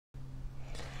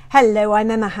Hello, I'm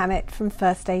Emma Hammett from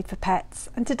First Aid for Pets,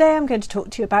 and today I'm going to talk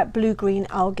to you about blue-green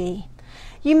algae.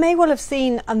 You may well have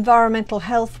seen environmental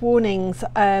health warnings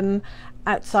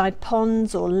outside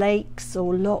ponds or lakes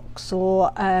or lochs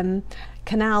or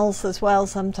canals as well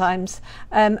sometimes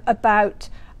about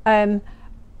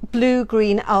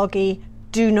blue-green algae,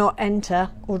 do not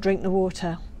enter or drink the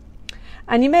water.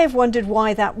 And you may have wondered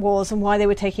why that was and why they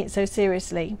were taking it so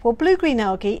seriously. Well, blue-green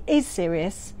algae is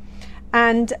serious,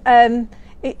 and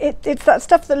it's that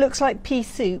stuff that looks like pea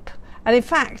soup, and in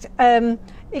fact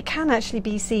it can actually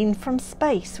be seen from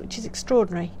space, which is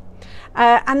extraordinary.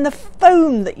 And the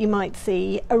foam that you might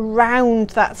see around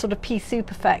that sort of pea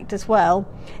soup effect as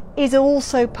well is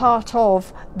also part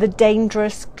of the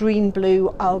dangerous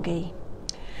green-blue algae.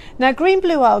 Now,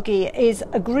 green-blue algae is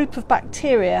a group of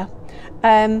bacteria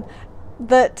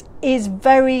that is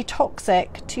very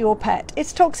toxic to your pet.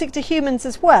 It's toxic to humans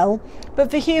as well,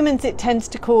 but for humans it tends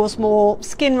to cause more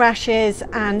skin rashes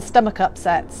and stomach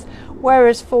upsets,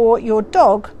 whereas for your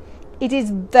dog it is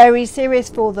very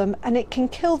serious for them and it can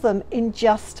kill them in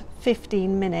just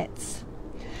 15 minutes.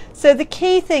 So the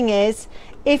key thing is,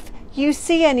 if you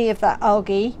see any of that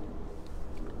algae,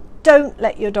 don't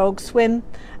let your dog swim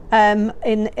in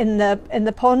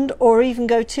the pond, or even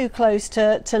go too close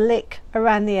to lick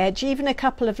around the edge. Even a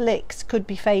couple of licks could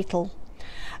be fatal.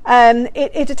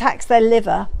 It attacks their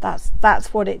liver.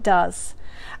 That's what it does.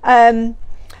 The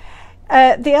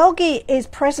algae is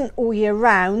present all year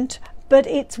round, but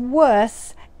it's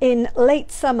worse in late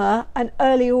summer and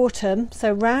early autumn,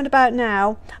 so round about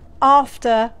now,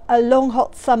 after a long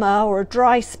hot summer or a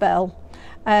dry spell.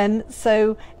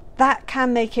 So that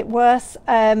can make it worse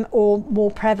or more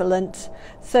prevalent.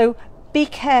 So be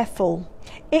careful.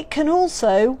 It can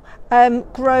also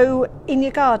grow in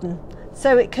your garden.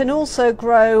 So it can also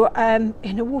grow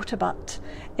in a water butt,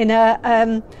 in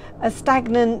a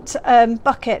stagnant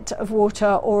bucket of water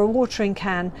or a watering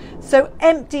can. So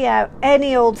empty out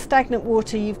any old stagnant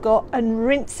water you've got and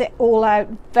rinse it all out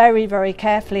very, very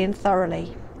carefully and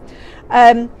thoroughly.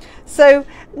 So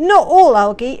not all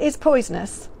algae is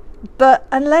poisonous. But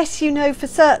unless you know for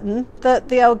certain that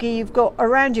the algae you've got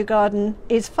around your garden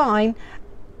is fine,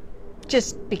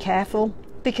 just be careful,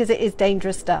 because it is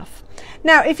dangerous stuff.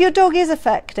 Now, if your dog is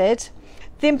affected,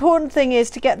 the important thing is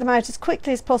to get them out as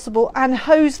quickly as possible and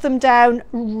hose them down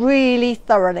really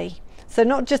thoroughly. So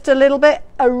not just a little bit,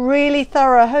 a really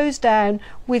thorough hose down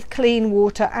with clean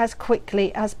water as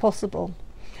quickly as possible.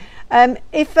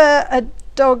 If a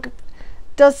dog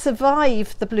does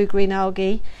survive the blue-green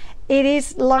algae, it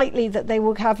is likely that they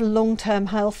will have long-term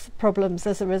health problems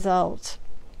as a result.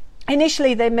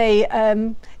 Initially, it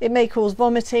may cause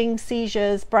vomiting,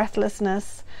 seizures,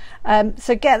 breathlessness.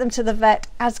 So get them to the vet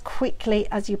as quickly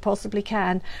as you possibly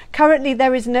can. Currently,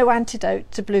 there is no antidote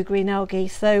to blue-green algae,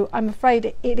 so I'm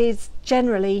afraid it is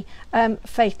generally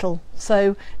fatal.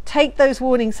 So take those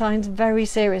warning signs very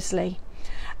seriously.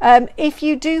 If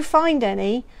you do find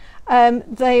any,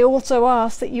 they also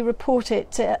ask that you report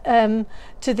it to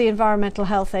the Environmental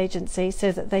Health Agency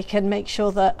so that they can make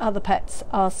sure that other pets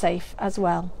are safe as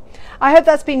well. I hope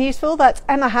that's been useful. That's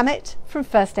Emma Hammett from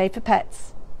First Aid for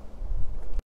Pets.